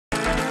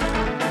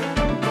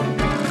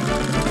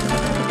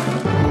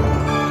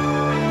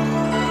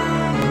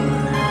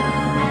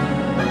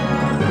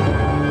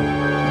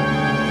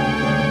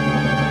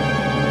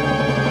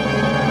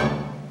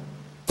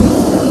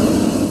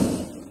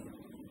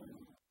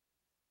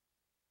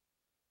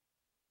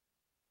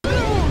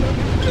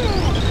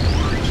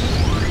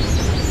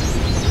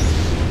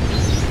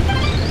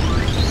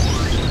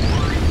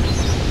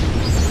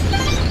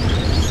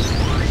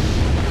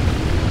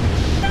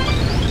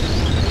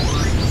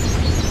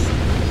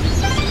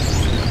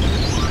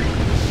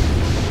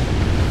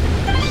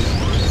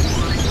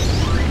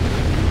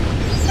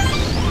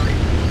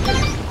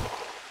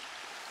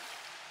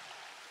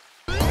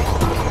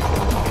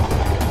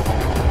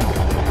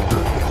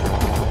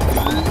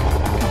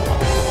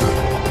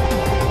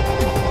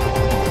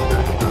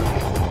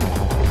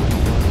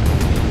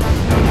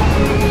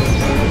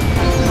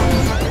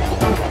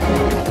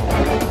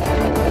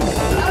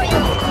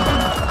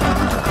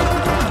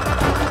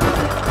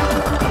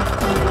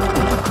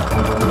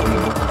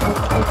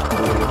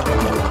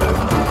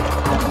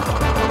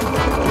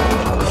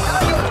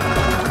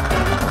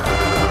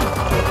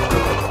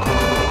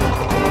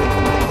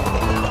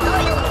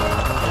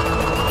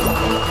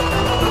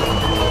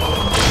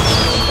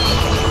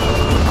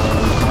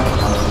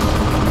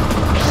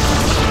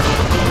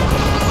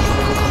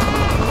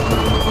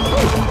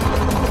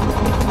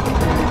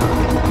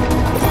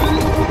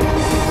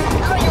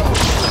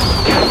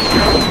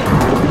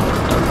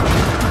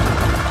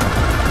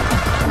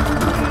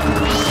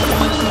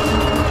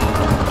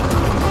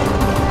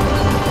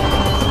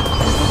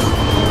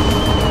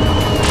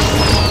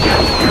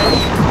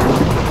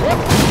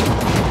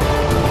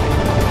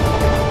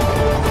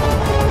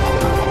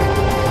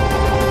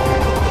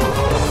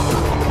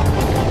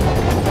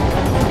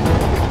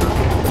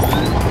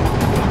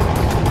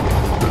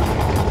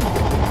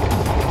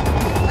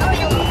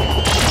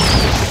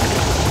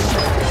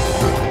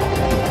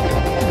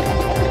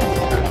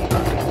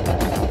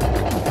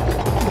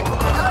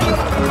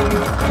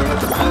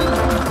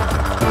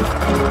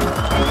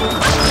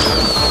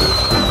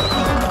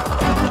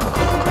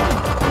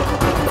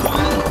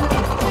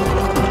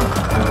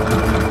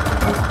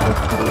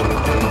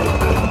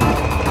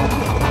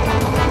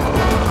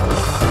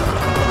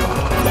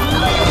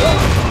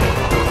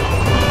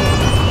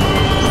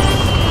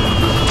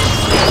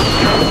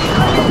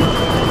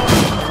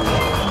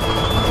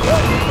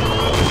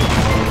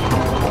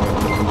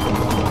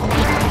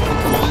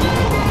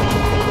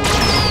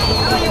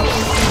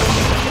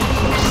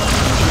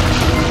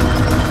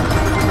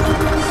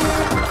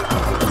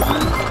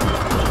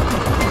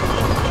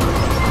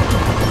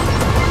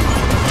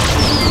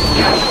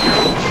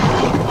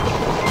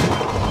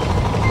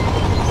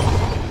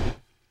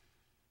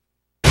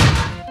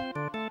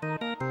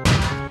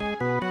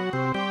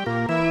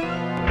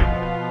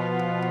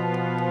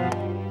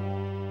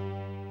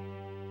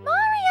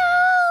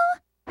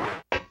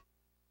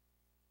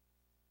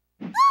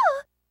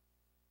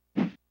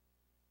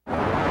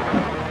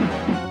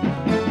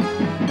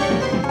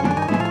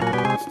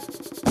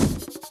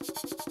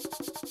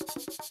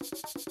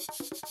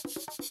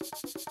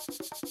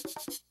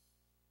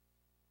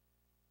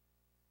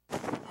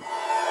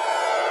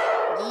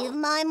Leave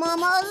my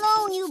mama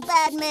alone, you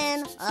bad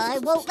man. I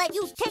won't let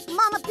you take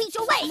Mama Peach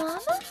away.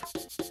 Mama?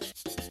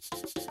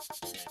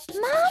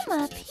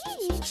 Mama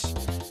Peach?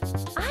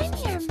 I'm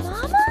your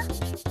mama?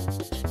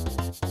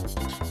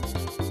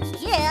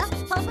 Yeah,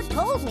 Papa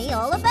told me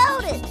all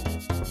about it.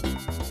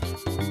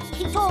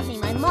 He told me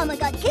my mama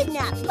got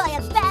kidnapped by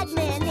a bad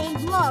man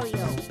named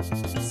Mario.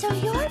 So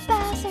you're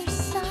Bowser's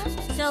son?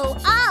 So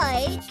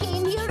I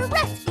came here to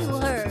rescue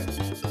her.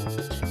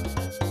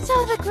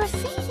 So the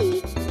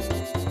graffiti,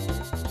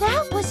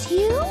 that was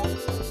you?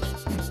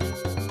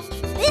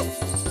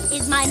 This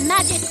is my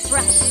magic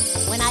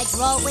brush. When I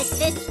draw with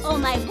this, all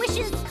my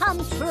wishes come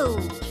true.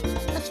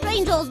 A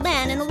strange old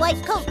man in a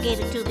white coat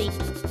gave it to me.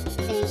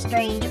 A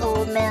strange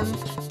old man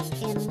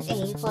in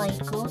a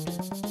white coat?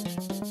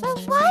 But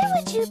why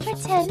would you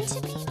pretend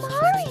to be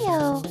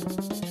Mario?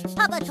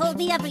 Papa told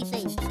me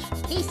everything.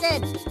 He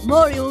said,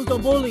 Mario's a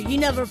bully, he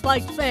never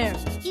fights fair.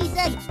 He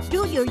said,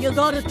 Junior, you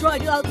gotta try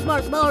to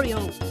outsmart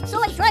Mario.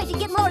 So I tried to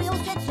get Mario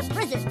sent to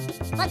prison.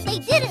 But they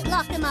didn't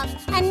lock him up,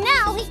 and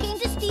now he came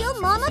to steal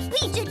Mama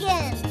Peach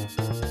again.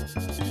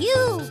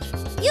 You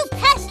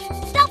pest,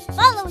 stop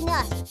following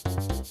us.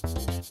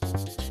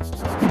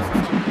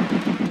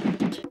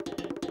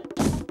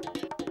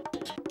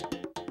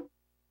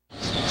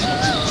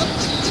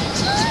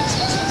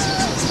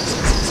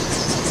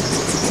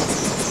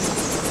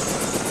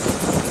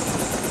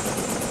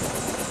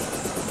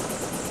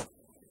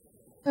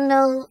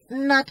 No,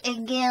 not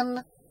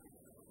again.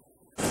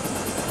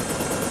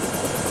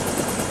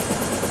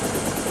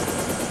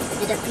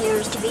 It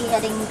appears to be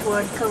heading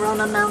toward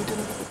Corona Mountain.